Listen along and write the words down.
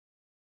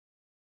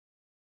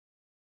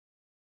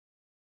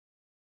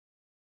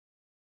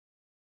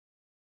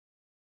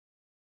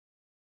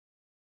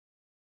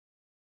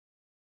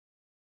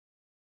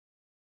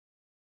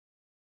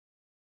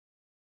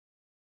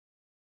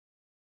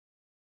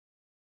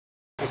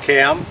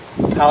Okay, I'm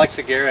Alex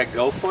Aguirre at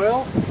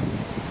hydrofoil.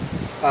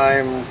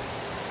 I'm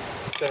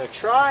going to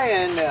try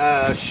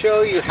and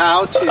show you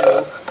how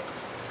to,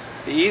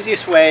 the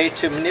easiest way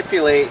to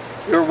manipulate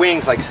your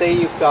wings. Like say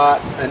you've got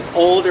an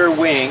older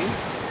wing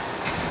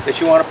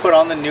that you want to put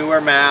on the newer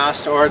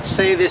mast, or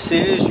say this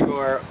is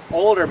your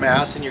older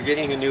mast and you're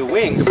getting a new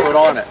wing to put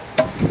on it.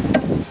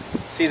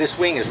 See, this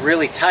wing is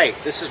really tight.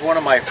 This is one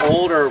of my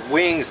older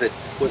wings that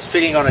was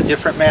fitting on a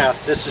different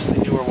mast. This is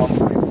the newer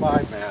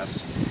 1.5 mast.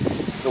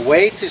 The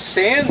way to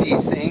sand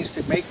these things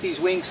to make these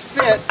wings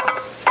fit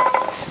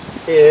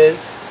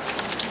is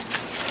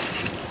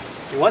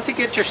you want to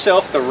get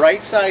yourself the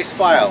right size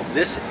file.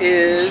 This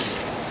is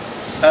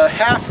a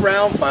half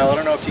round file. I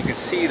don't know if you can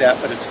see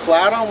that, but it's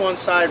flat on one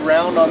side,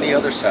 round on the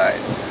other side.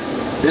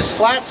 This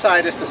flat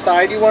side is the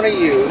side you want to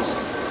use.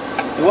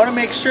 You want to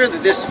make sure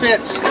that this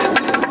fits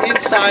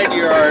inside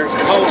your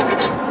cone,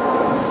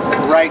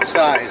 the right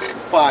size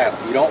file.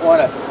 You don't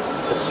want a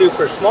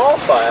super small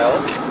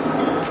file.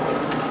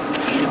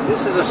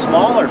 This is a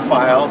smaller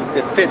file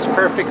that fits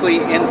perfectly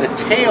in the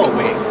tail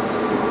wing,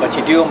 but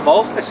you do them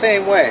both the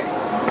same way.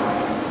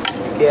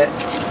 You get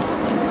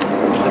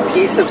a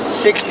piece of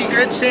 60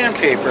 grit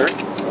sandpaper,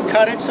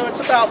 cut it so it's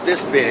about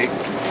this big,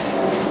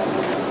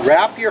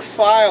 wrap your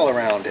file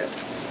around it,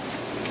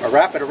 or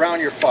wrap it around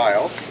your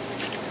file.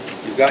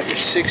 You've got your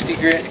 60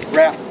 grit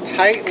wrapped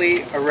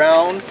tightly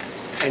around,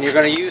 and you're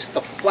going to use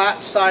the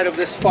flat side of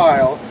this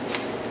file,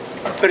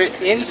 put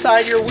it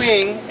inside your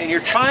wing, and you're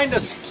trying to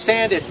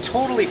sand it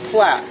totally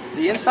flat.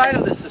 The inside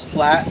of this is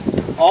flat,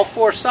 all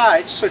four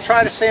sides, so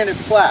try to sand it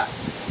flat.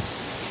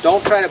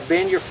 Don't try to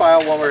bend your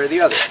file one way or the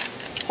other.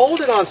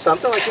 Hold it on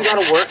something, like you got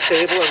a work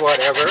table or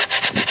whatever.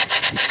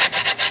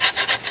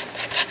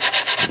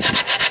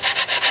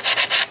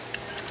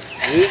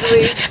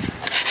 Usually,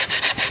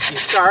 you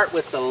start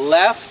with the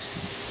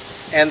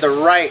left and the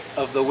right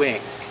of the wing.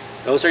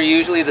 Those are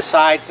usually the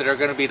sides that are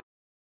going to be.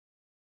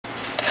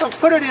 So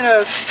put it in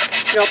a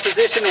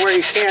position where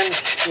you can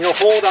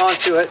hold on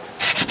to it.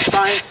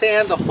 Try and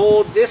sand the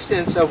whole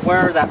distance of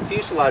where that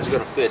fuselage is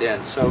going to fit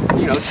in. So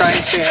try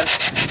and sand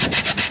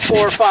 4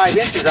 or 5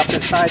 inches up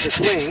inside this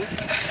wing.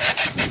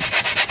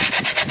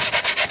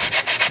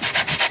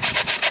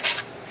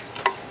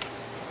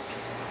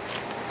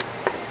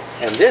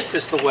 And this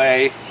is the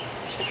way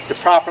to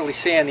properly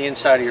sand the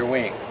inside of your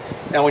wing.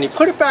 Now when you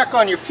put it back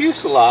on your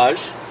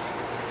fuselage,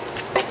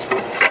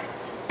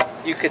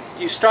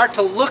 you start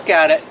to look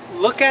at it.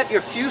 Look at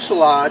your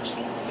fuselage,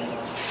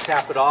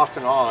 tap it off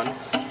and on.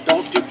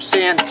 Don't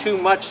sand too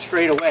much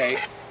straight away.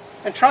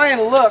 And try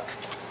and look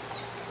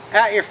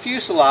at your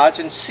fuselage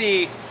and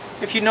see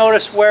if you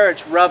notice where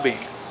it's rubbing.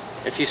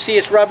 If you see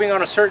it's rubbing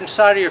on a certain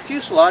side of your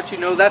fuselage, you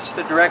know that's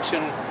the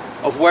direction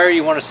of where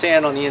you want to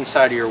sand on the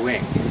inside of your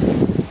wing.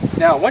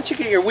 Now once you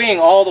get your wing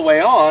all the way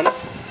on,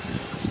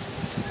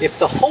 if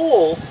the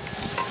hole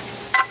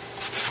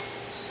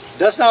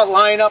does not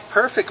line up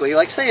perfectly,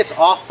 like say it's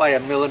off by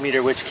 1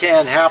 millimeter, which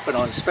can happen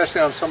especially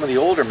on some of the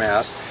older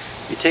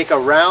masts, you take a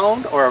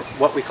round, or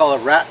what we call a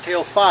rat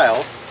tail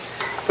file,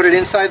 put it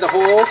inside the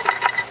hole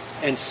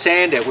and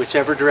sand it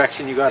whichever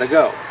direction you got to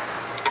go.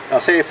 Now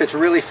say if it's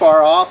really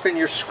far off in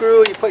your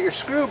screw, you put your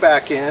screw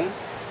back in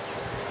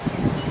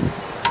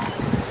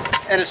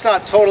and it's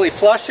not totally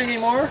flush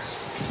anymore,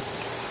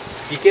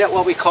 you get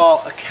what we call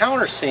a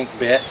countersink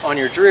bit on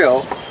your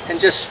drill and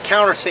just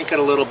countersink it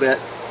a little bit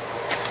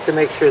to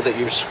make sure that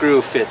your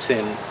screw fits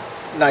in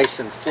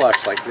nice and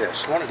flush like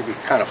this. You want it to be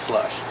kind of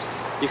flush.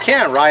 You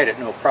can ride it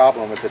no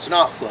problem if it's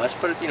not flush,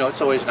 but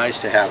it's always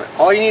nice to have it.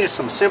 All you need is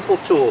some simple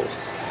tools.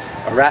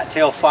 A rat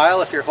tail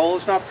file if your hole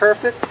is not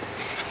perfect,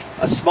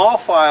 a small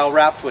file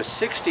wrapped with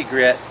 60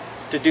 grit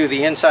to do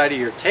the inside of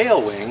your tail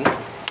wing,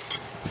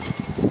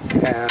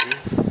 and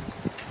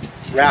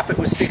wrap it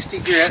with 60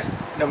 grit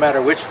no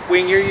matter which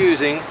wing you're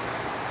using.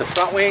 The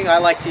front wing, I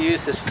like to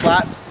use this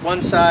flat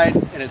one side,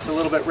 and it's a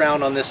little bit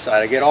round on this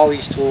side. I get all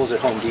these tools at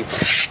Home Depot.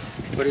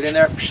 Put it in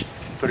there,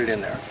 put it in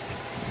there.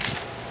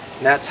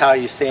 And that's how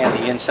you sand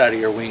the inside of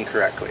your wing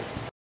correctly.